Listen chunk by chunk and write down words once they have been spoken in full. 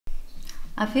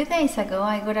A few days ago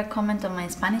I got a comment on my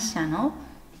Spanish channel.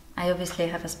 I obviously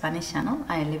have a Spanish channel,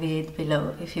 I leave it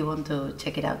below if you want to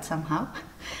check it out somehow.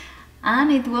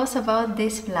 And it was about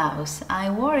this blouse. I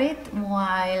wore it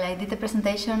while I did the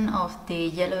presentation of the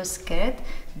yellow skirt,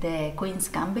 the Queen's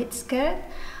Gambit skirt,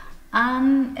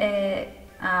 and a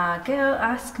girl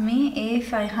asked me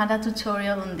if I had a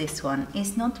tutorial on this one.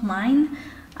 It's not mine,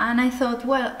 and I thought,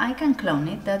 well, I can clone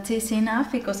it, that's easy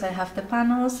enough because I have the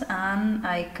panels and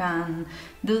I can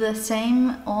do the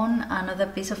same on another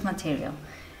piece of material.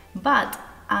 But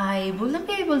I wouldn't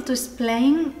be able to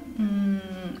explain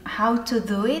how to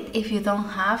do it if you don't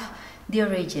have the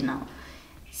original.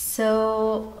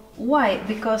 So why?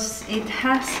 Because it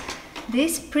has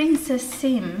these princess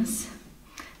seams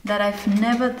that I've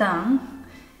never done.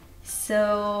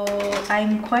 So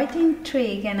I'm quite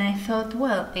intrigued, and I thought,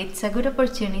 well, it's a good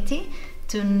opportunity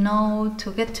to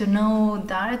get to know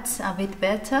darts a bit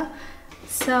better.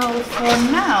 So for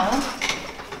now,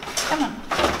 come on,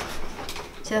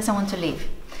 she doesn't want to leave.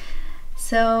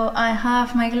 So I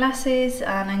have my glasses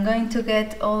and I'm going to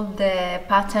get all the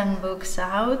pattern books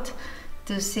out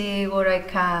to see what I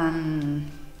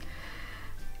can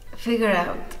figure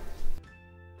out.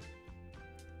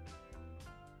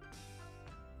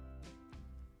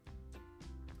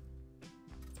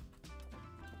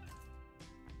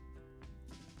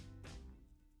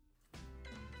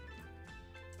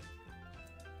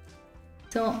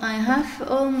 So I have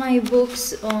all my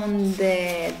books on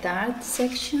the dart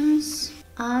sections,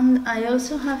 and I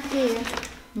also have here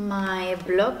my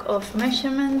block of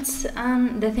measurements.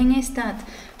 And the thing is that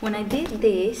when I did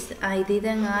this, I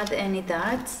didn't add any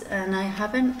darts, and I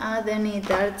haven't added any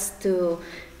darts to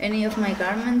any of my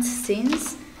garments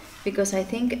since, because I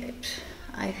think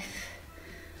I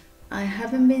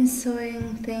haven't been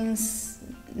sewing things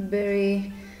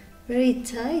very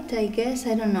tight, I guess.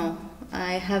 I don't know.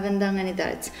 I haven't done any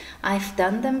darts. I've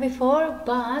done them before,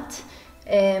 but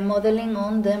modeling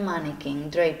on the mannequin,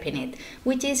 draping it,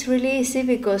 which is really easy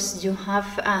because you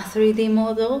have a 3D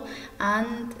model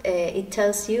and it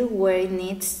tells you where it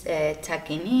needs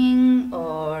tucking in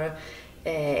or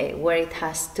where it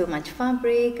has too much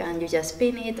fabric, and you just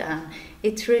pin it, and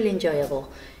it's really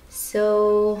enjoyable.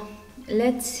 So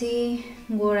let's see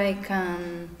what I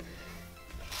can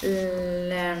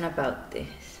learn about this.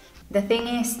 The thing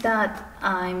is that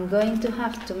I'm going to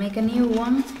have to make a new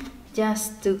one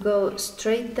just to go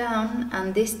straight down,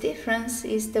 and this difference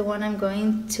is the one I'm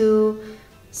going to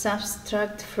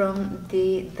subtract from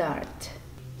the dart,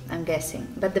 I'm guessing.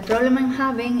 But the problem I'm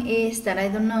having is that I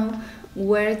don't know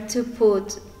where to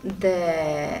put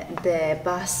the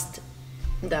bust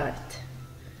dart,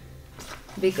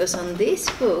 because on this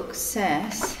book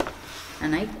says,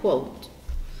 and I quote,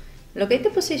 "Locate the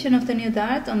position of the new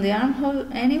dart on the armhole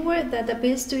anywhere that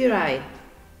appeals to your eye."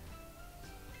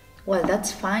 Well,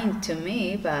 that's fine to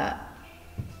me, but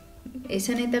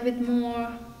isn't it a bit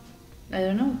more, I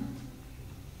don't know.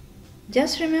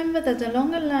 Just remember that a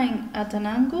longer line at an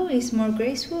angle is more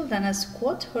graceful than a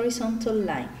squat horizontal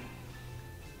line.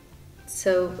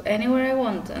 So anywhere I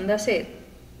want, and that's it.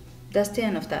 That's the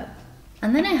end of that.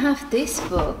 And then I have this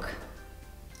book.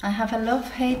 I have a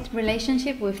love-hate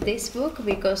relationship with this book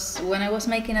because when I was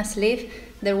making a sleeve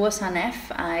there was an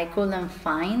F I couldn't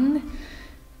find,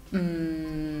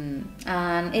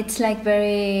 and it's like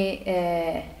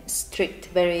very strict,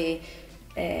 very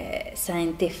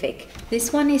scientific.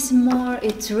 This one is more,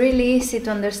 it's really easy to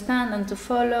understand and to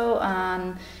follow,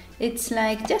 and it's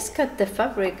like just cut the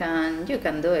fabric and you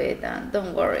can do it, and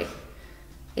don't worry.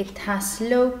 It has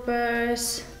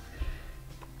loopers.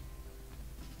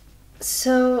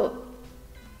 So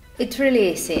it's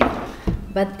really easy,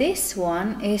 but this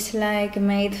one is like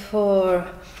made for,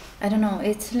 I don't know,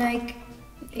 it's like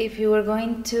if you were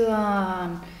going to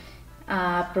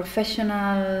a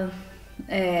professional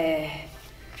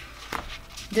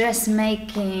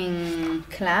dressmaking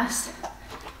class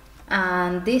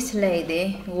and this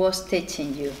lady was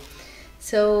teaching you.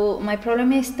 So my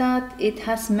problem is that it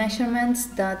has measurements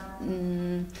that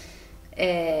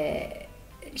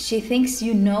she thinks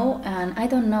you know, and I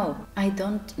don't know.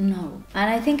 And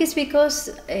I think it's because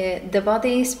the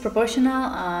body is proportional,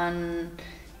 and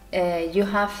you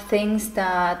have things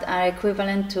that are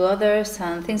equivalent to others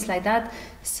and things like that.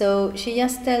 So she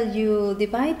just tells you,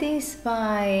 divide this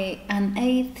by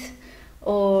 1/8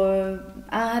 or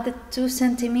add 2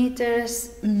 centimeters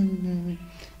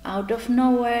out of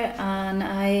nowhere, and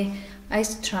I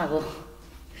struggle.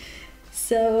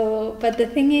 So, but the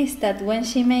thing is that when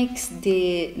she makes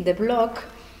the block,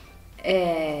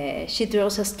 she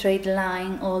draws a straight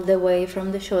line all the way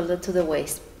from the shoulder to the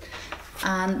waist,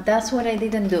 and that's what I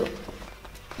didn't do.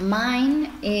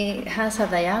 Mine, it has a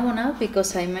diagonal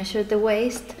because I measured the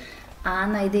waist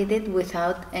and I did it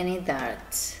without any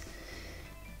darts.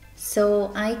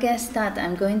 So I guess that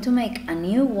I'm going to make a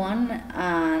new one,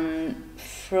 and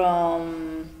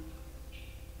from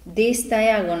this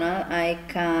diagonal I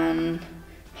can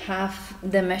have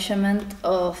the measurement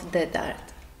of the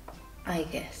dart, I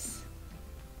guess.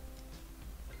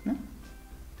 No?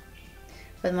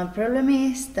 But my problem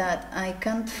is that I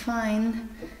can't find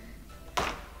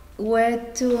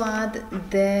where to add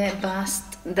the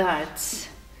bust darts,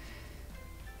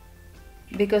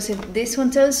 because if this one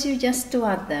tells you just to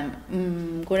add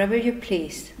them wherever you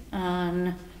please,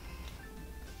 but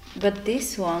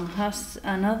this one has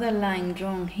another line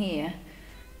drawn here,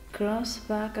 cross,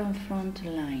 back and front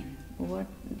line. What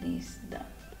is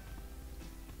that?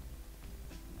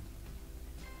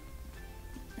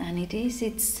 And it's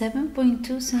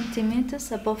 7.2 centimeters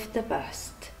above the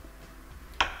bust.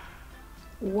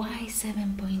 Why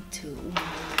 7.2?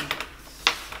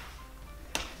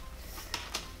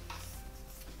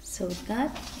 So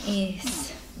that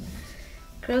is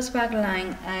cross back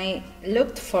line. I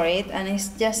looked for it and it's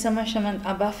just a measurement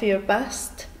above your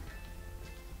bust.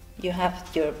 You have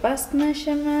your bust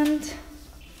measurement,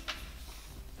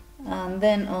 and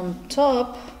then on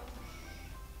top,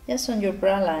 just on your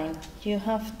bra line, you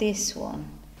have this one,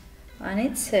 and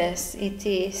it says it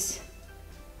is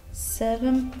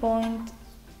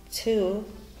 7.2.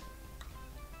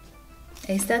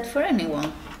 Is that for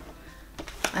anyone?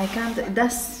 I can't,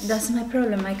 that's my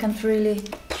problem, I can't really,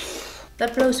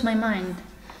 that blows my mind.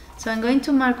 So I'm going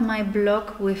to mark my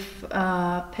block with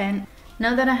a pen.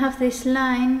 Now that I have this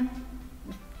line,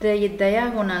 the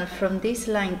diagonal from this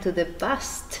line to the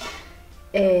bust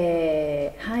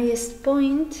highest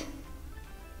point,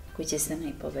 which is the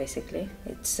nipple basically,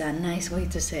 it's a nice way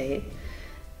to say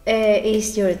it,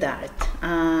 is your dart.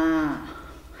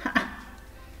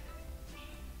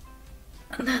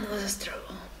 That was a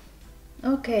struggle.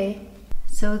 Okay,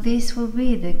 so this will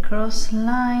be the cross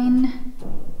line,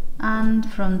 and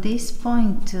from this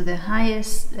point to the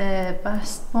highest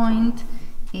bust point,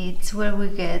 it's where we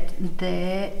get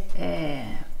the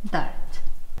dart.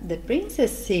 The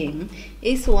princess seam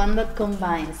is one that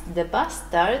combines the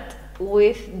bust dart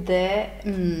with the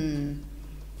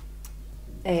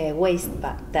waist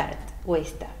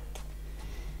dart.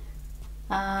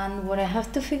 And what I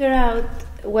have to figure out,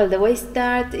 well, the waist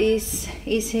dart is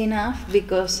easy enough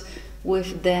because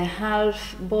with the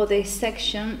half body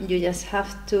section you just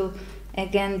have to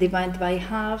again divide by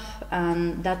half,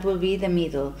 and that will be the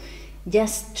middle,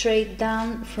 just straight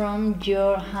down from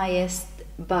your highest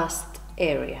bust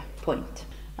area point.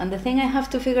 And the thing I have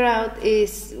to figure out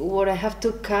is what I have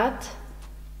to cut,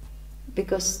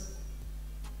 because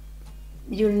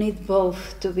you'll need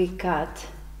both to be cut.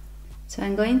 So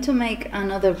I'm going to make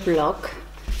another block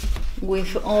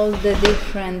with all the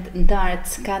different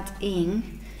darts cut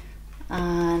in,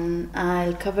 and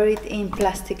I'll cover it in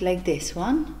plastic like this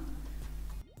one.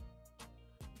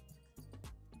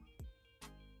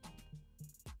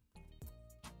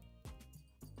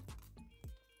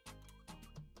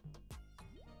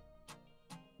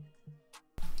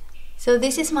 So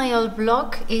this is my old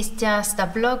block. It's just a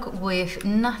block with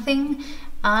nothing,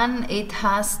 and it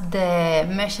has the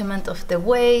measurement of the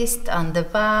waist and the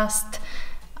bust,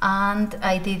 and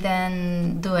I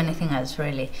didn't do anything else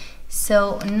really.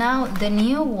 So now the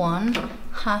new one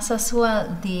has as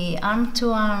well the arm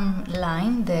to arm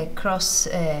line, the cross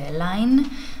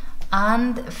line,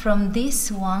 and from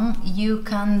this one you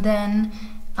can then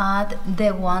add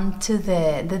the one to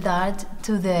the dart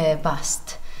to the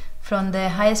bust. From the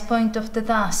highest point of the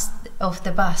bust,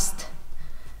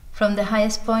 from the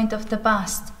highest point of the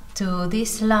bust to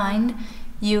this line,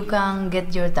 you can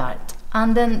get your dart.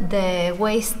 And then the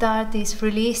waist dart is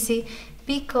really easy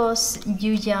because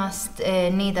you just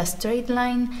need a straight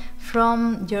line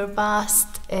from your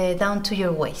bust down to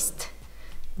your waist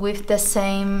with the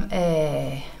same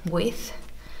width.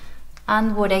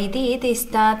 And what I did is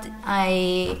that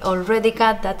I already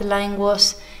got that line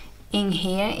was in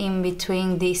here, in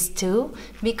between these two,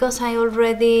 because I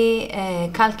already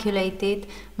calculated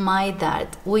my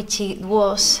dart, which it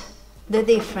was the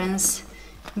difference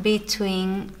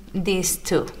between these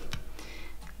two,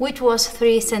 which was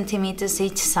 3 centimeters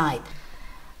each side.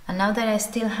 And now that I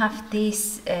still have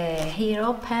this here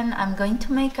open, I'm going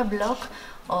to make a block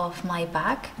of my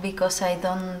back because I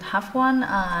don't have one,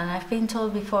 and I've been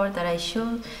told before that I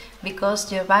should,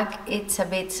 because your back it's a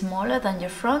bit smaller than your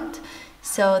front,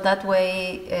 so that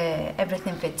way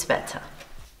everything fits better.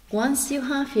 Once you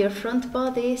have your front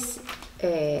bodies,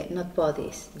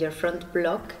 your front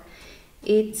block,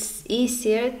 it's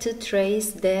easier to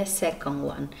trace the second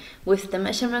one. With the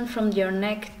measurement from your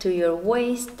neck to your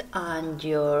waist and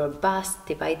your bust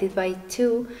divided by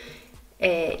 2,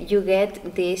 you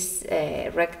get this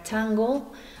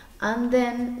rectangle, and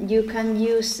then you can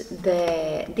use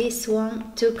this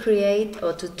one to create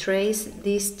or to trace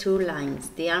these 2 lines,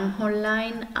 the armhole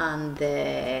line and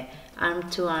the arm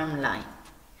to arm line.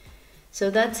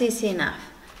 So that's easy enough.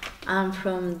 And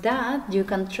from that you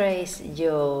can trace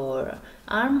your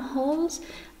armholes,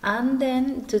 and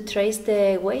then to trace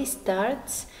the waist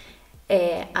darts,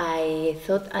 I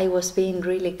thought I was being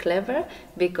really clever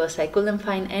because I couldn't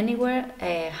find anywhere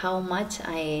how much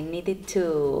I needed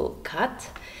to cut.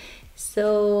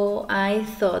 So I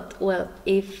thought, well,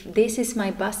 if this is my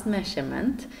bust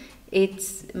measurement,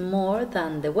 it's more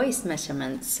than the waist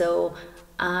measurement. So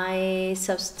I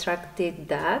subtracted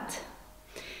that,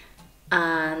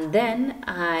 and then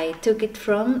I took it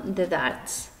from the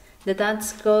darts. The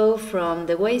darts go from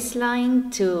the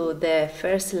waistline to the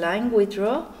first line we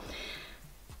draw,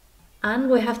 and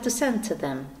we have to center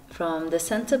them. From the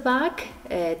center back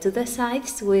to the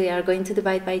sides, we are going to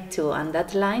divide by 2, and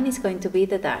that line is going to be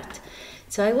the dart.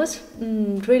 So I was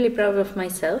really proud of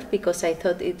myself because I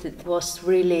thought it was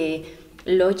really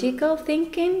logical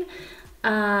thinking,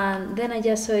 and then I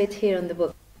just saw it here on the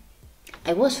book.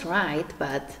 I was right,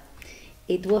 but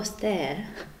it was there.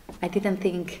 I didn't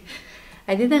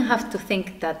have to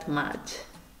think that much.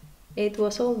 It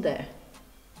was all there.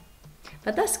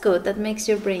 But that's good, that makes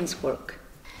your brains work.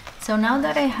 So now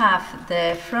that I have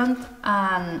the front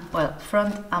and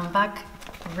back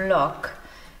block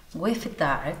with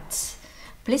darts,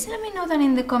 please let me know down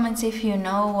in the comments if you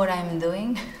know what I'm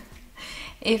doing.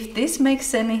 If this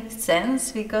makes any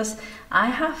sense, because I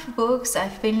have books,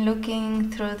 I've been looking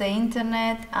through the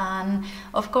internet, and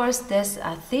of course there's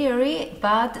a theory,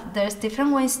 but there's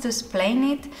different ways to explain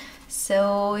it,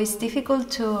 so it's difficult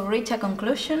to reach a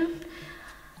conclusion.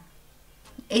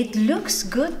 It looks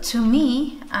good to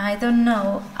me, I don't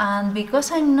know, and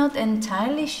because I'm not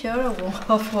entirely sure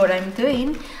of what I'm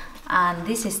doing, and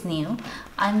this is new,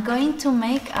 I'm going to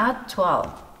make a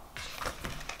 12.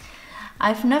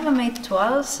 I've never made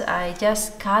 12s, I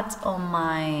just cut on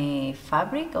my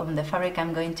fabric, on the fabric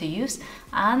I'm going to use,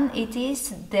 and it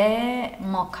is the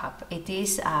mock-up. It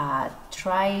is a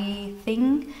try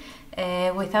thing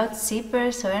without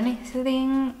zippers or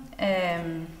anything,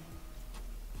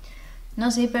 no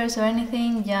zippers or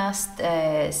anything, just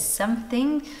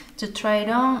something to try it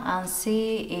on and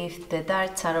see if the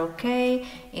darts are okay,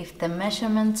 if the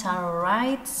measurements are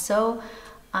right. So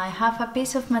I have a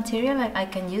piece of material I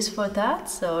can use for that,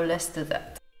 so let's do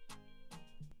that.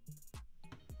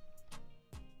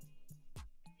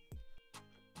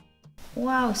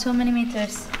 Wow, so many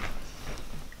meters.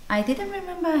 I didn't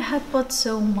remember I had bought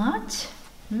so much.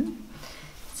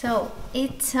 So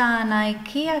it's an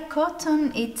IKEA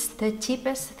cotton, it's the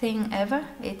cheapest thing ever.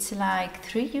 It's like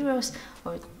 3 euros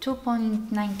or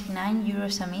 2.99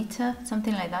 euros a meter,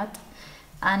 something like that.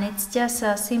 And it's just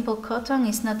a simple cotton,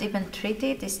 it's not even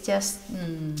treated, it's just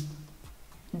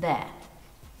there.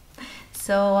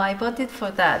 So I bought it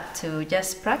for that, to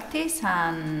just practice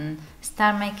and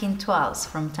start making 12s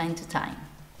from time to time.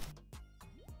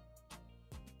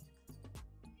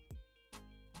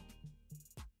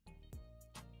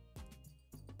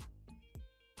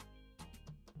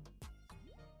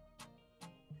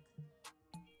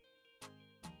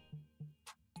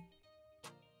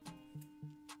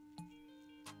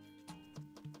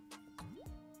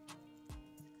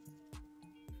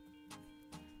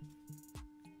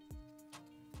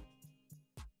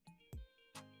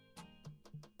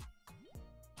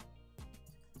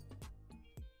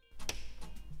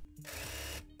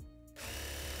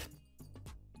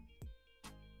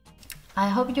 I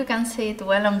hope you can see it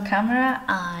well on camera.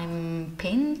 I'm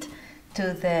pinned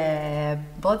to the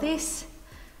bodies,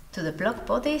 to the block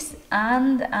bodies,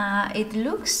 and it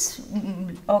looks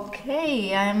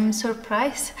okay. I'm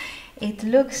surprised. It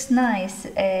looks nice.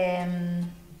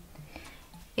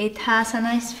 It has a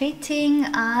nice fitting,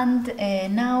 and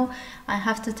now I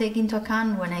have to take into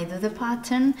account when I do the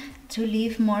pattern to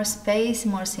leave more space,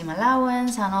 more seam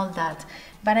allowance and all that.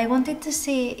 But I wanted to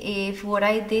see if what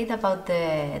I did about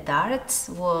the darts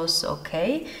was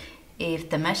okay,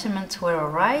 if the measurements were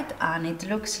alright, and it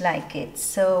looks like it.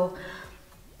 So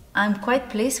I'm quite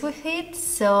pleased with it,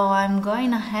 so I'm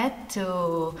going ahead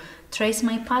to trace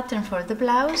my pattern for the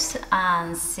blouse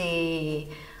and see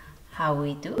how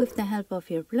we do. With the help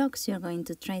of your blocks, you're going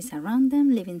to trace around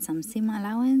them, leaving some seam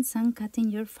allowance and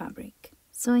cutting your fabric.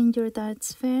 Sewing your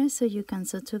darts first so you can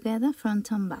sew together front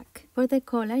and back. For the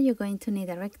collar, you're going to need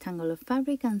a rectangle of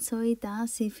fabric and sew it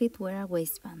as if it were a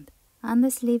waistband. And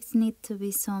the sleeves need to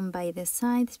be sewn by the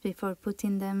sides before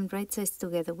putting them right sides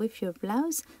together with your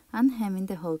blouse and hemming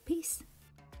the whole piece.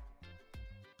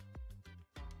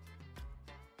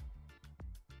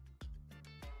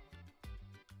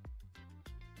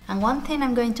 And one thing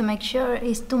I'm going to make sure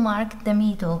is to mark the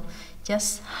middle,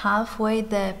 just halfway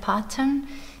the pattern,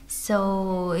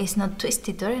 so it's not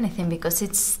twisted or anything, because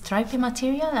it's stripy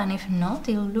material, and if not,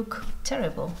 it'll look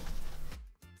terrible.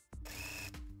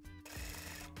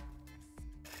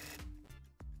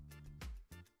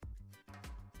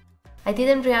 I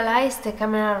didn't realize the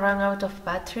camera ran out of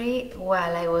battery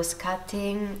while I was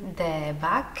cutting the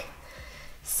back.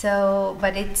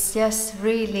 But it's just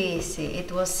really easy.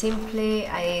 It was simply,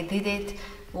 I did it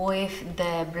with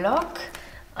the block,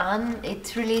 and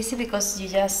it's really easy because you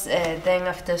just, then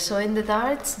after sewing the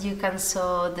darts, you can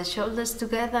sew the shoulders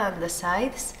together and the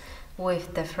sides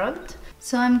with the front.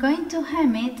 So I'm going to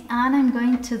hem it, and I'm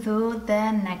going to do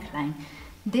the neckline.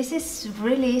 This is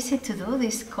really easy to do,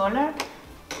 this collar.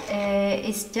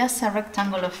 It's just a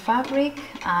rectangle of fabric,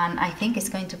 and I think it's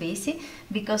going to be easy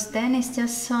because then it's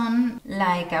just sewn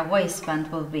like a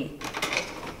waistband will be.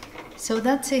 So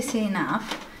that's easy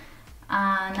enough,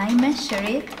 and I measure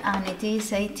it, and it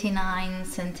is 89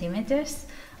 centimeters,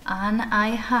 and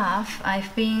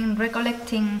I've been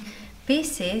recollecting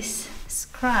pieces,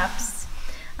 scraps,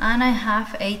 and I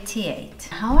have 88.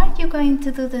 How are you going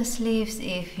to do the sleeves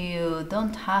if you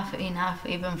don't have enough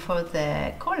even for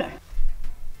the collar?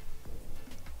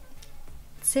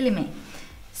 Silly me.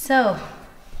 So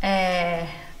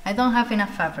I don't have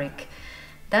enough fabric.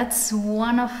 That's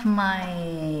one of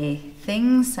my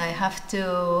things I have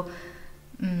to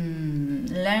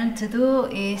learn to do,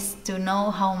 is to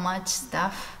know how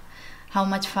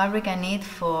much fabric I need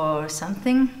for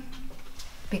something,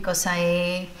 because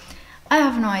I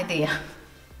have no idea.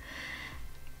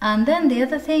 And then the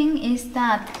other thing is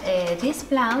that this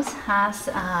blouse has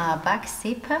a back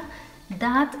zipper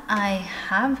that I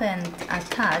haven't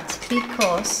attached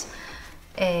because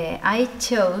I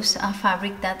chose a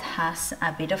fabric that has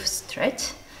a bit of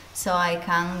stretch, so I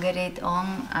can get it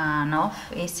on and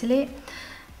off easily.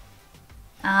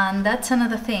 And that's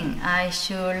another thing, I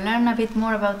should learn a bit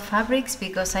more about fabrics,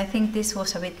 because I think this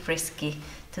was a bit risky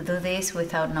to do this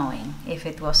without knowing if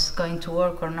it was going to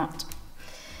work or not.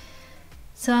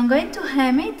 So I'm going to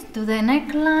hem it, do the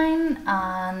neckline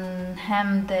and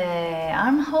hem the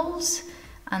armholes,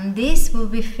 and this will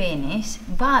be finished.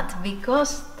 But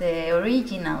because the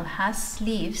original has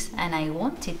sleeves and I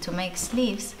wanted to make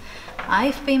sleeves,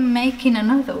 I've been making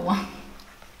another one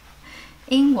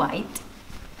in white.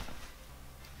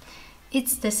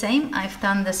 It's the same, I've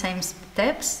done the same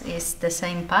steps, it's the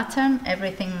same pattern,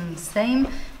 everything same,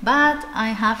 but I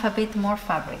have a bit more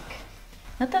fabric.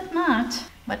 Not that much,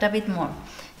 but a bit more.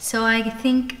 So I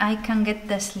think I can get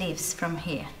the sleeves from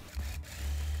here.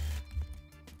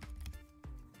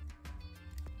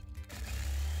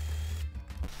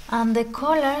 And the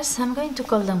collars, I'm going to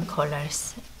call them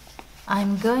collars.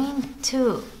 I'm going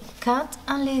to cut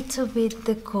a little bit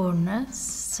the corners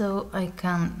so I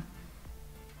can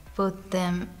put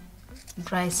them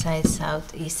right sides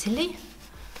out easily.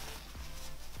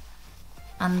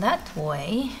 And that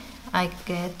way I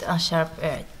get a sharp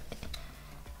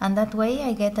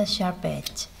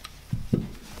edge.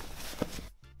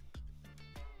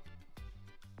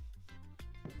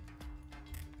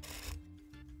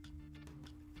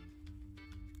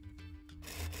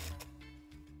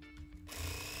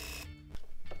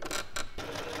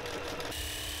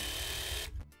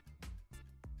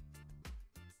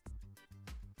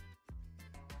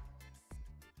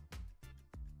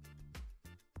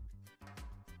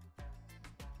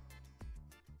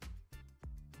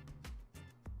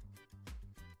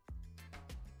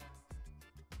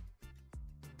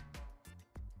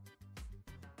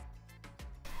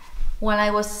 While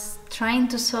I was trying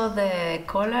to sew the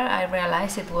collar, I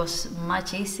realized it was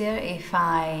much easier if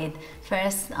I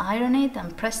first ironed it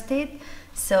and pressed it.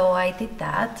 So I did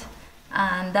that,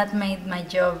 and that made my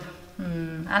job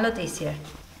a lot easier.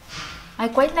 I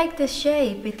quite like the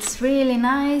shape, it's really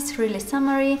nice, really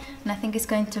summery, and I think it's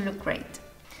going to look great.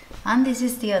 And this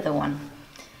is the other one.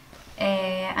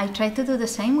 I tried to do the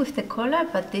same with the collar,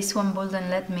 but this one wouldn't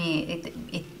let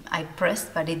me. I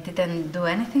pressed, but it didn't do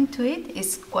anything to it.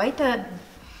 It's quite a,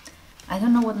 I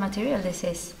don't know what material this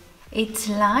is. It's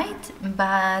light,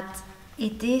 but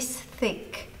it is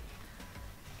thick.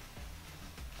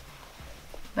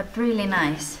 But really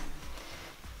nice.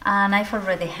 And I've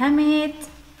already hemmed it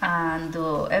and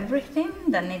do everything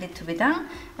that needed to be done,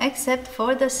 except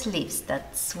for the sleeves.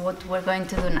 That's what we're going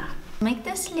to do now. To make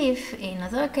the sleeve, in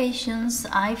other occasions,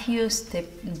 I've used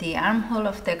the armhole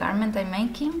of the garment I'm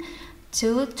making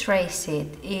to trace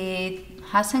it. It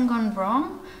hasn't gone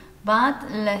wrong, but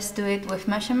let's do it with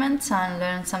measurements and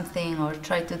learn something or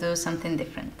try to do something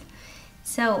different.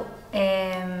 So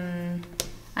I'm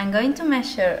going to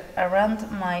measure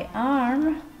around my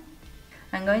arm.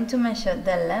 I'm going to measure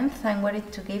the length I'm going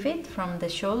to give it from the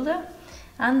shoulder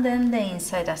and then the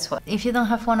inside as well. If you don't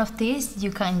have one of these,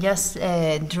 you can just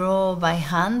draw by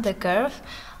hand the curve,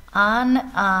 and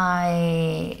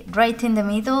right in the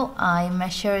middle I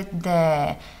measured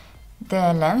the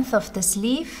length of the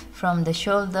sleeve from the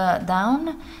shoulder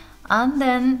down, and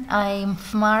then I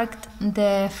marked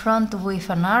the front with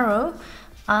an arrow,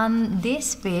 and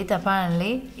this bit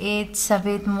apparently it's a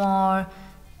bit more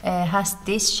has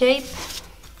this shape,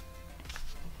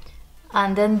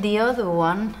 and then the other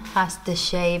one has the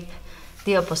shape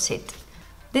the opposite.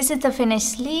 This is the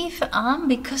finished sleeve, and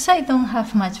because I don't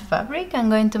have much fabric, I'm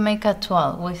going to make a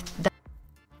toile with that.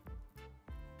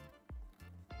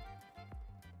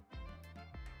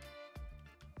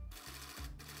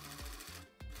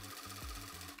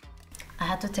 I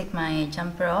had to take my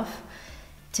jumper off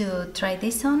to try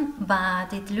this on,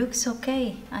 but it looks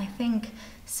okay, I think.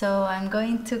 So I'm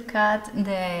going to cut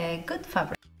the good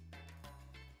fabric.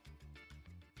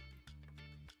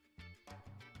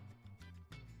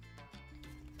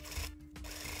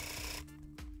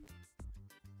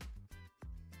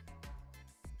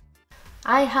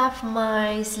 I have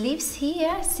my sleeves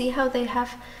here. See how they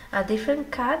have a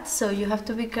different cut, so you have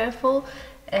to be careful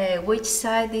which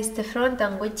side is the front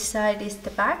and which side is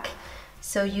the back,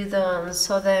 so you don't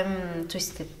sew them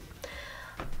twisted.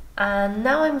 And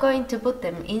now I'm going to put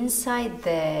them inside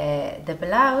the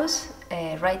blouse,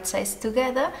 right sides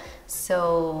together,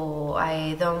 so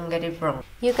I don't get it wrong.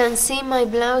 You can see my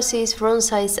blouse is front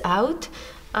sides out,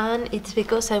 and it's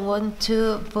because I want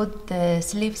to put the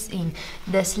sleeves in.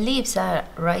 The sleeves are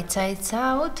right sides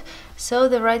out, so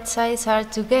the right sides are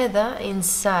together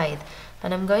inside,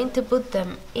 and I'm going to put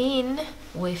them in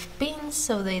with pins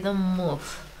so they don't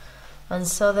move, and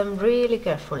sew them really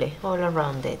carefully all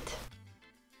around it.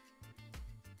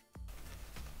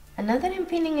 And now that I'm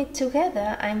pinning it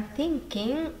together, I'm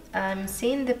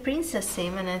seeing the princess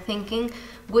seam, and I'm thinking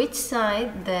which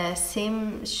side the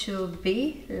seam should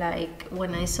be. Like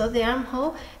when I sew the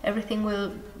armhole, everything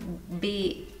will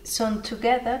be sewn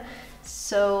together.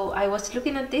 So I was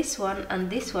looking at this one, and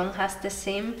this one has the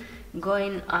seam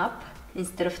going up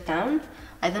instead of down.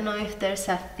 I don't know if there's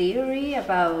a theory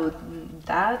about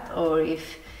that or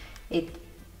if it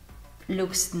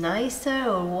looks nicer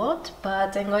or what,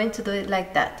 but I'm going to do it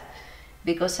like that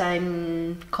because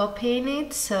I'm copying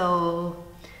it. So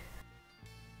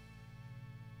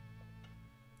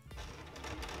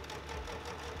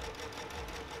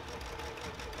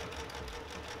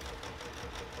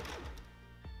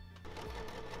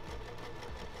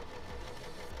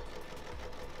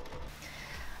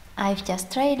I've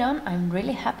just tried on, I'm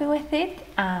really happy with it,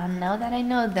 and now that I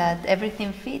know that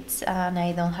everything fits and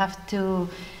I don't have to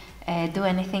do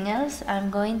anything else, I'm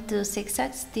going to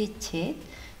zigzag stitch it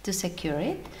to secure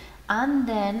it, and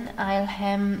then I'll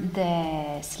hem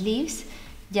the sleeves,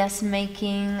 just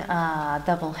making a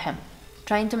double hem,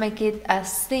 trying to make it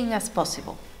as thin as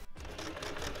possible.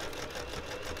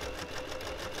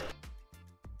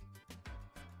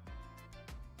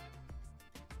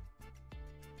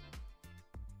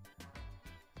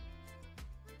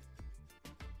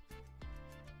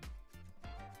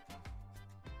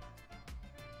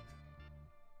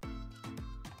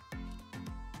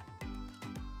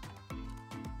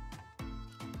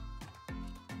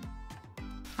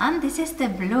 And this is the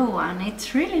blue one.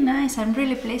 It's really nice. I'm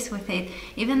really pleased with it.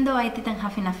 Even though I didn't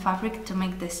have enough fabric to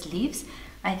make the sleeves,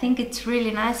 I think it's really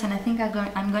nice, and I think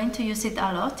I'm going to use it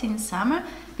a lot in summer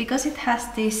because it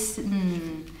has this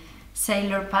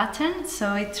sailor pattern,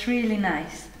 so it's really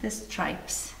nice, the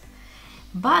stripes.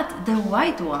 But the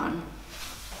white one,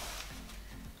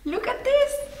 look at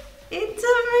this, it's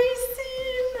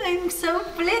amazing. I'm so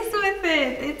pleased with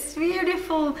it. It's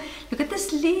beautiful. Look at the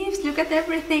sleeves, look at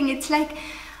everything. It's like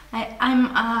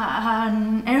I'm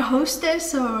an air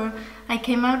hostess, or I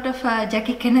came out of a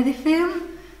Jackie Kennedy film.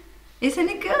 Isn't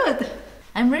it good?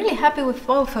 I'm really happy with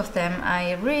both of them.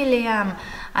 I really am.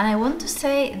 And I want to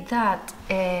say that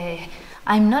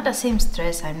I'm not a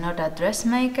seamstress, I'm not a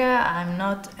dressmaker, I'm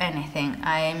not anything.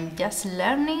 I'm just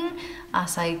learning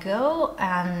as I go,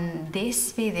 and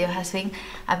this video has been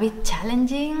a bit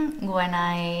challenging. When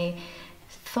I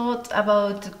thought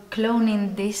about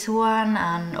cloning this one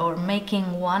or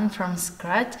making one from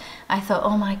scratch, I thought,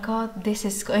 oh my god, this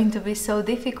is going to be so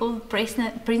difficult.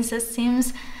 Princess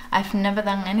seams, I've never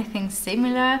done anything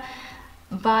similar,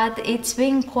 but it's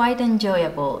been quite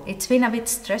enjoyable. It's been a bit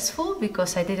stressful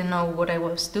because I didn't know what I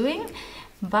was doing,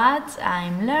 but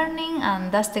I'm learning,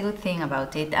 and that's the good thing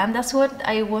about it. And that's what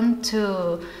I want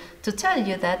to tell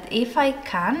you, that if I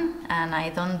can and I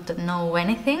don't know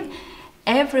anything,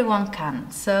 everyone can.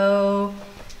 So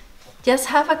just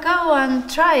have a go and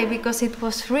try, because it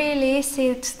was really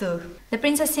easy to do. The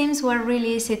princess seams were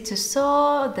really easy to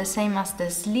sew, the same as the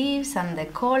sleeves and the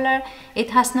collar. It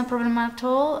has no problem at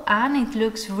all, and it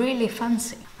looks really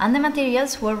fancy. And the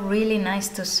materials were really nice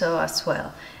to sew as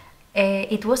well.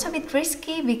 It was a bit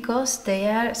risky because they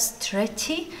are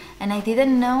stretchy, and I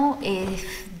didn't know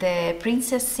if the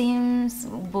princess seams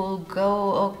will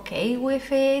go okay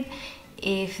with it,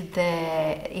 if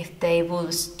they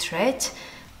will stretch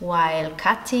while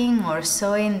cutting or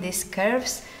sewing these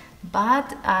curves,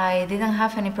 but I didn't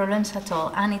have any problems at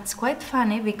all. And it's quite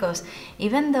funny because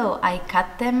even though I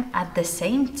cut them at the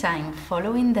same time,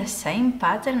 following the same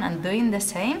pattern and doing the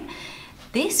same,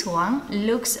 this one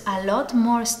looks a lot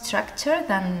more structured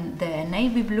than the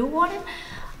navy blue one.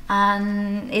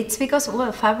 And it's because,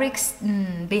 well, fabrics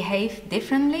behave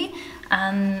differently,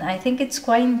 and I think it's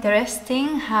quite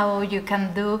interesting how you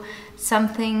can do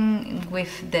something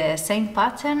with the same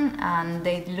pattern and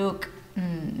they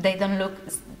don't look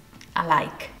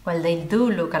alike. Well, they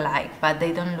do look alike, but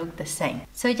they don't look the same.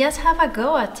 So just have a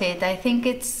go at it. I think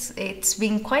it's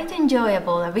been quite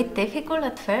enjoyable, a bit difficult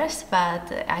at first,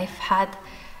 but I've had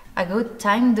a good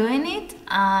time doing it,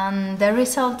 and the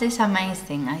result is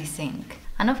amazing, I think.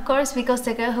 And of course, because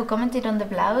the girl who commented on the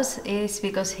blouse is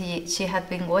because she had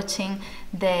been watching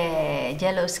the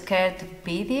yellow skirt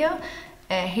video.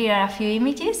 Here are a few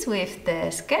images with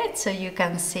the skirt so you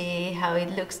can see how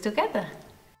it looks together.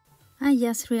 I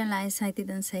just realized I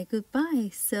didn't say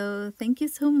goodbye, so thank you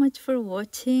so much for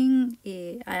watching.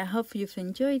 I hope you've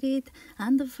enjoyed it,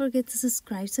 and don't forget to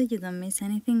subscribe so you don't miss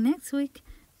anything next week.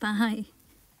 Bye!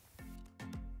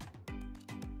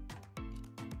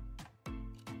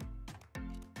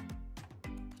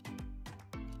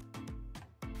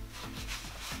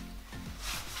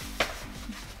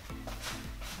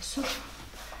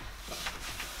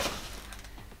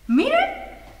 ¡Miren!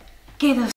 ¡Quedó